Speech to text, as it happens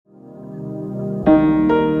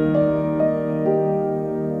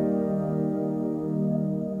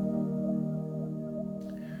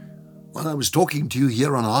Well, I was talking to you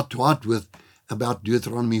here on Heart to Heart with about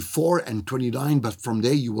Deuteronomy 4:29, but from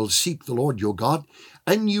there you will seek the Lord your God,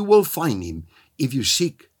 and you will find him if you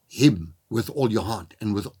seek him with all your heart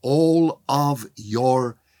and with all of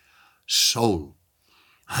your soul.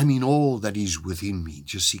 I mean, all that is within me,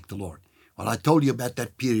 just seek the Lord. Well, I told you about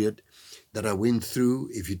that period that I went through.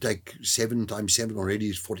 If you take 7 times 7 already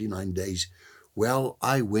is 49 days. Well,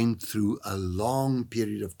 I went through a long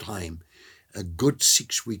period of time. A good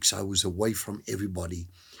 6 weeks I was away from everybody.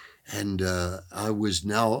 And I was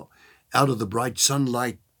now out of the bright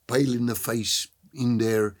sunlight, pale in the face, in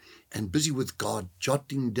there, and busy with God,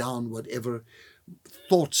 jotting down whatever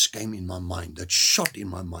thoughts came in my mind, that shot in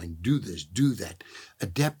my mind. Do this, do that,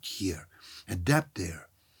 adapt here, adapt there.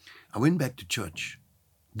 I went back to church.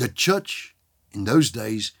 The church, in those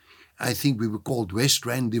days, I think we were called West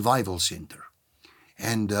Rand Revival Center.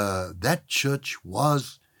 And that church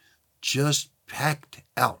was just packed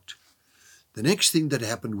out. The next thing that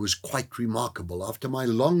happened was quite remarkable. After my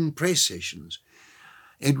long prayer sessions,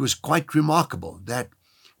 it was quite remarkable that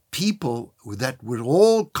people that were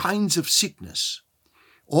all kinds of sickness,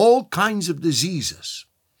 all kinds of diseases.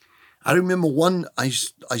 I remember one, I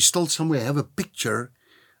still somewhere have a picture,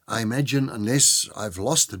 I imagine, unless I've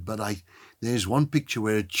lost it, but there's one picture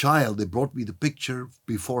where a child, they brought me the picture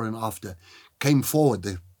before and after, came forward.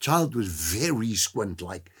 The child was very squint,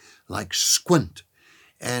 like squint.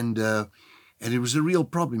 And it was a real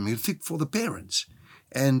problem, I think, for the parents.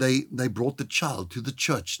 And they brought the child to the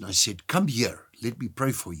church. And I said, come here, let me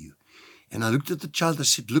pray for you. And I looked at the child, I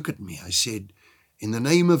said, look at me. I said, in the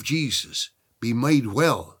name of Jesus, be made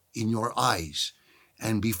well in your eyes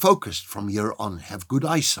and be focused from here on. Have good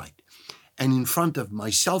eyesight. And in front of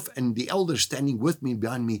myself and the elder standing with me,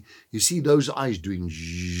 behind me, you see those eyes doing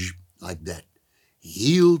zzz, like that.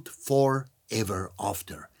 Healed forever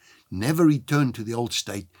after. Never returned to the old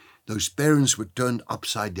state. Those parents were turned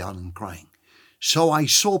upside down and crying. So I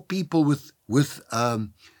saw people with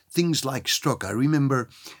things like stroke. I remember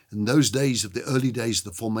in those days of the early days,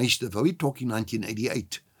 the formation of, we're talking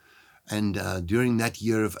 1988. And during that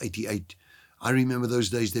year of 88, I remember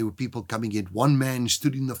those days there were people coming in. One man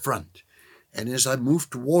stood in the front. And as I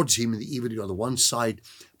moved towards him in the evening on the one side,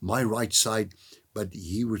 my right side, but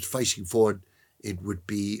he was facing forward, it would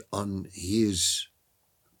be on his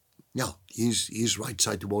right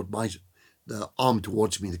side toward the arm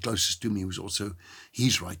towards me, the closest to me was also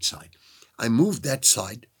his right side. I moved that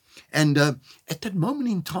side, and at that moment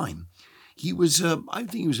in time, he was, I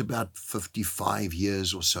think he was about 55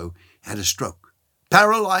 years or so, had a stroke.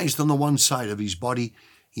 Paralyzed on the one side of his body,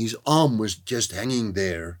 his arm was just hanging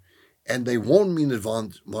there, and they warned me in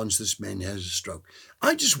advance, once this man has a stroke.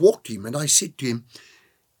 I just walked to him, and I said to him,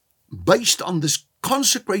 based on this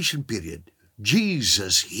consecration period,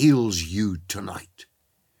 Jesus heals you tonight.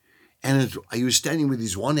 And he was standing with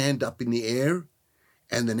his one hand up in the air,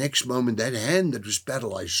 and the next moment that hand that was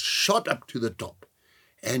paralyzed shot up to the top.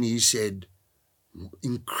 And he said,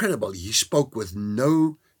 incredible, he spoke with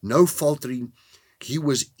no faltering. He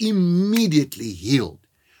was immediately healed.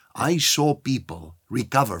 I saw people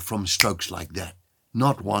recover from strokes like that.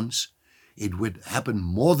 Not once. It would happen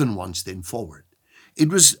more than once then forward. It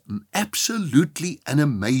was absolutely an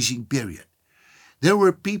amazing period. There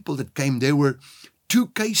were people that came, there were 2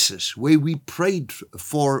 cases where we prayed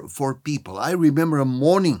for people. I remember a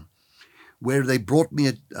morning where they brought me,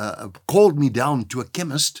 called me down to a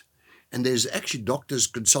chemist, and there's actually doctor's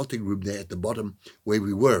consulting room there at the bottom where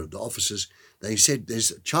we were, the offices. They said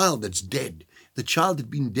there's a child that's dead. The child had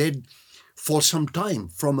been dead for some time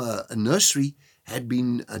from a nursery, had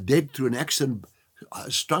been dead through an accident,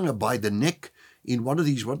 strung her by the neck in one of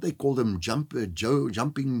these, what they call them,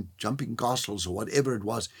 jumping castles or whatever it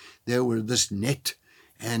was. There were this net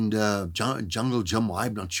and jungle gym,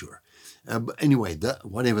 I'm not sure. But anyway,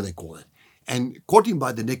 whatever they call it. And caught him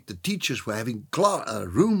by the neck. The teachers were having a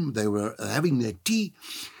room. They were having their tea.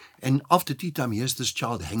 And after tea time, here's this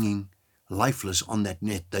child hanging lifeless on that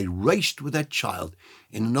net. They raced with that child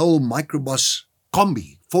in an old microbus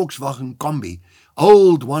combi, Volkswagen combi.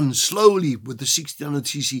 Old one, slowly with the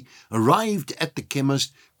 1600cc, arrived at the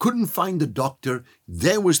chemist, couldn't find the doctor.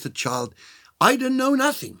 There was the child. I didn't know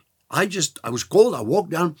nothing. I was called, I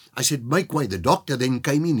walked down, I said, make way. The doctor then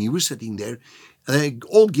came in, he was sitting there. They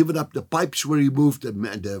all given up, the pipes were removed,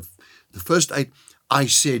 the first aid. I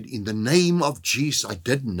said, in the name of Jesus, I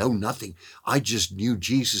didn't know nothing. I just knew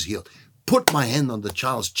Jesus healed. Put my hand on the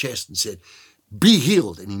child's chest and said, be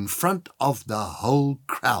healed. And in front of the whole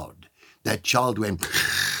crowd, that child went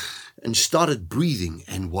and started breathing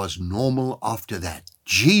and was normal after that.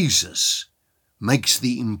 Jesus makes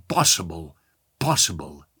the impossible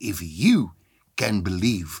possible if you can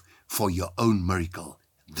believe for your own miracle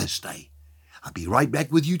this day. I'll be right back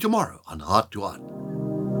with you tomorrow on Heart to Heart.